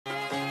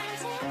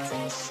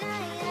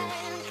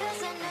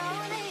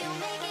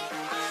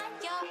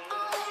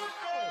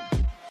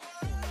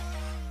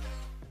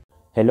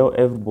Hello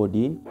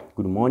everybody,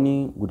 good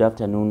morning, good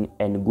afternoon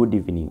and good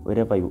evening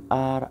wherever you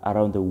are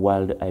around the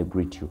world. I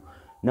greet you.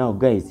 Now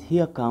guys,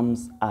 here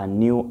comes a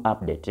new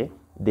update,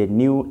 the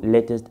new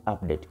latest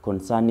update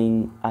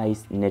concerning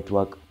ICE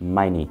network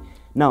mining.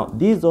 Now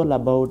this is all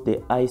about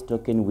the ICE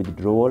token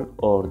withdrawal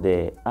or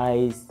the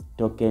ICE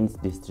tokens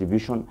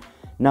distribution.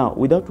 Now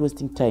without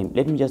wasting time,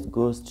 let me just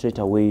go straight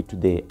away to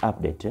the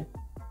update.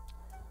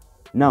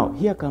 Now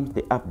here comes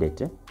the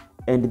update,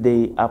 and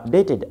they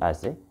updated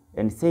us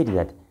and said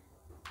that,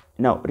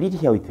 now read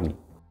here with me.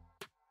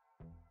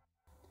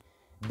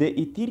 The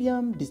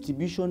Ethereum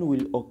distribution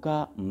will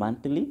occur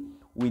monthly,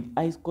 with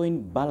ICE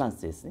coin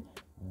balances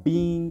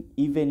being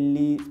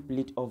evenly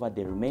split over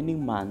the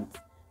remaining months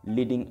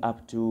leading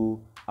up to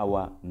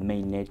our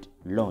mainnet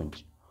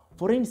launch.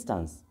 For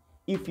instance,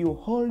 if you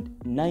hold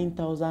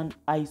 9,000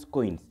 ICE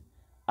coins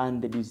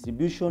and the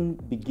distribution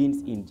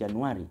begins in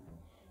January,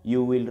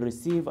 you will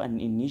receive an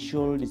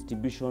initial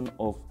distribution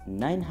of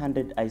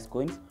 900 ICE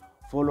coins,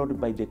 followed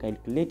by the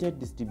calculated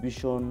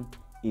distribution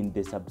in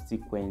the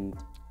subsequent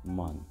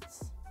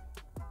months.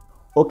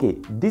 Okay,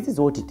 this is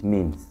what it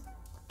means.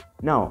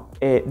 Now,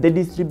 the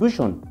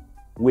distribution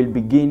will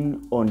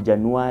begin on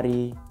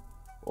January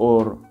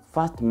or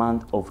first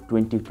month of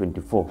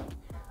 2024.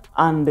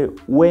 And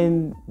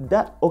when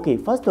that, okay,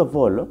 first of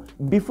all,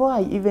 before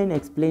I even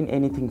explain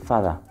anything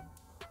further,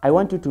 I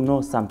want you to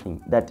know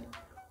something, that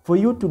for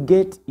you to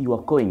get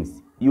your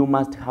coins, you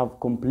must have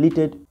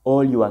completed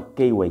all your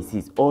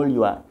KYCs, all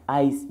your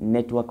ICE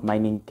network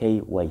mining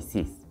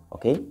KYCs,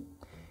 okay?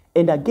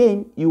 And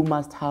again, you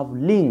must have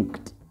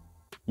linked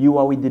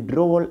your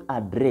withdrawal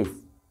address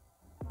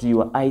to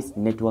your ICE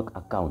network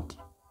account.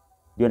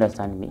 Do you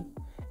understand me?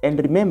 And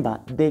remember,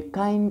 the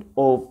kind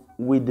of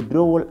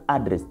withdrawal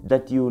address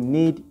that you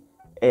need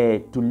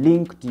to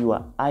link to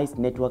your ICE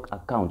network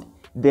account,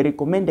 the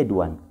recommended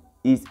one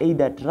is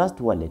either Trust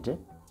Wallet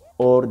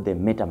or the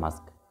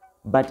MetaMask,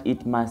 but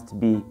it must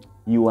be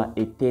your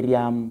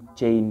Ethereum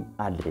chain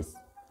address.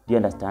 Do you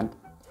understand?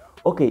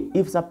 Okay,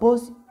 if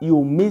suppose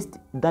you missed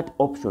that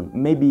option,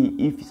 maybe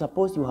if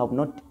suppose you have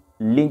not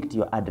linked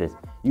your address,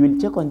 you will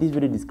check on this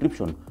video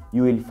description,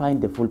 you will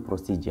find the full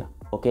procedure,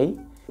 okay?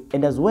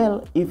 And as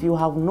well, if you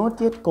have not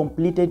yet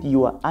completed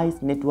your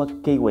ICE network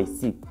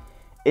KYC,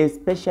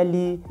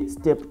 especially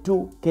step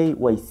 2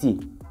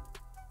 KYC,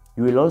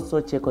 you will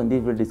also check on this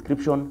video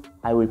description.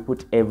 I will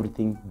put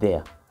everything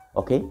there,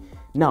 okay?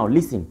 Now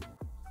listen,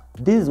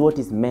 this is what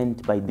is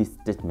meant by this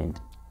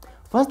statement.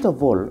 First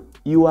of all,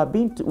 we are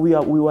being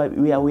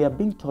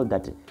told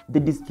that the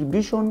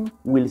distribution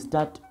will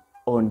start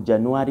on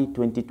January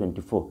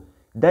 2024.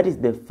 That is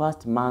the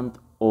first month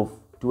of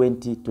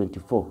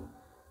 2024.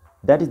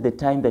 That is the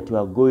time that you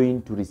are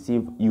going to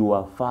receive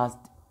your first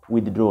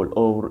withdrawal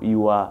or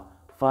your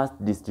first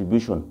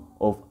distribution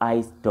of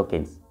ICE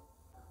tokens.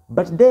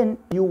 But then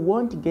you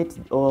won't get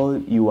all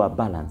your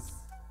balance,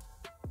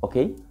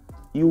 okay?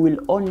 You will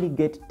only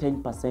get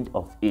 10%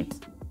 of it,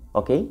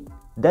 okay?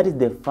 That is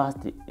the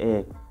first,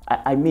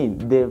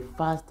 the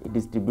first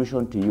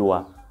distribution to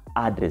your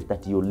address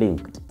that you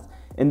linked.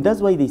 And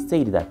that's why they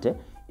said that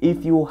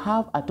if you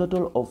have a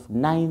total of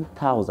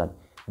 9,000,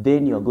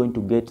 then you're going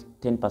to get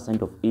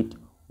 10% of it,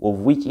 of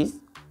which is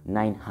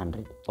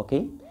 900,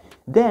 okay?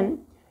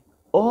 Then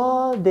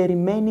all the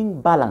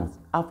remaining balance,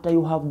 after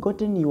you have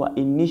gotten your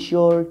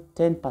initial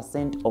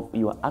 10% of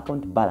your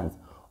account balance,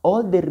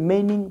 all the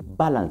remaining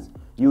balance,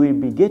 you will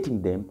be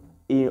getting them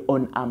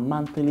on a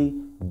monthly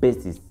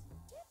basis.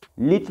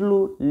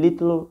 Little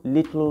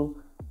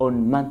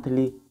on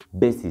monthly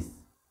basis.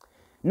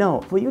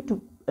 Now, for you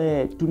to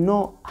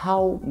know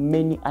how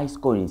many ICE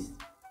coins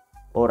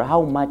or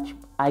how much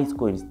ICE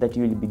coins that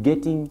you will be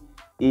getting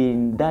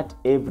in that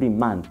every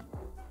month,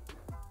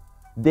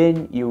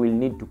 then you will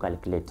need to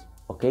calculate,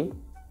 okay?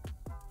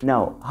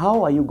 Now,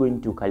 how are you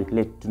going to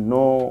calculate to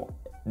know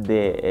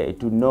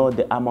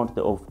the amount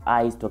of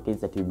ICE tokens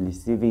that you'll be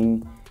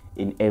receiving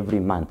in every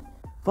month?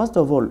 First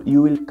of all,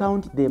 you will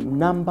count the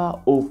number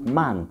of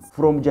months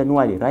from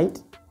January,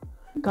 right?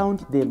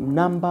 Count the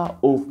number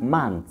of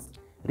months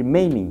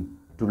remaining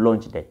to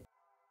launch date,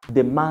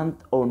 the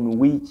month on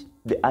which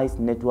the ICE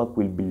network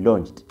will be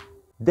launched.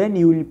 Then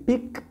you will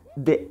pick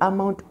the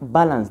amount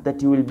balance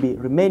that you will be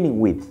remaining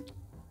with.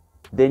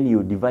 Then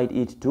you divide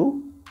it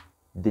to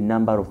the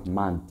number of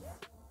months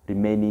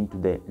remaining to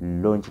the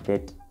launch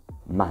date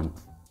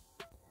month.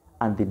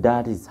 And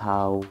that is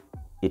how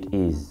it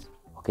is,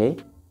 okay?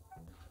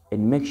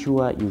 And make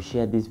sure you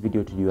share this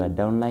video to your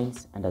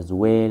downlines, and as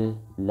well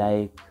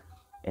like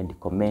and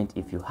comment.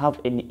 If you have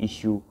any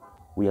issue,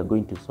 we are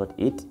going to sort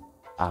it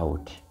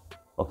out,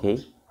 okay?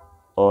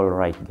 All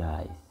right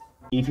guys,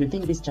 if you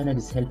think this channel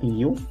is helping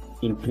you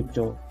in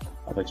crypto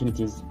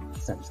opportunities,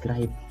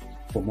 subscribe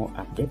for more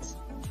updates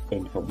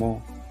and for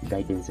more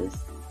guidances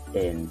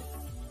and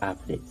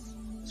updates,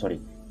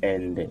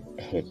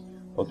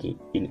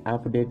 in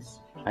updates,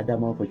 other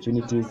more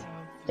opportunities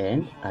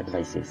and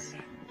advices.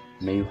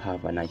 May you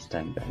have a nice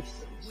time,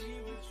 guys.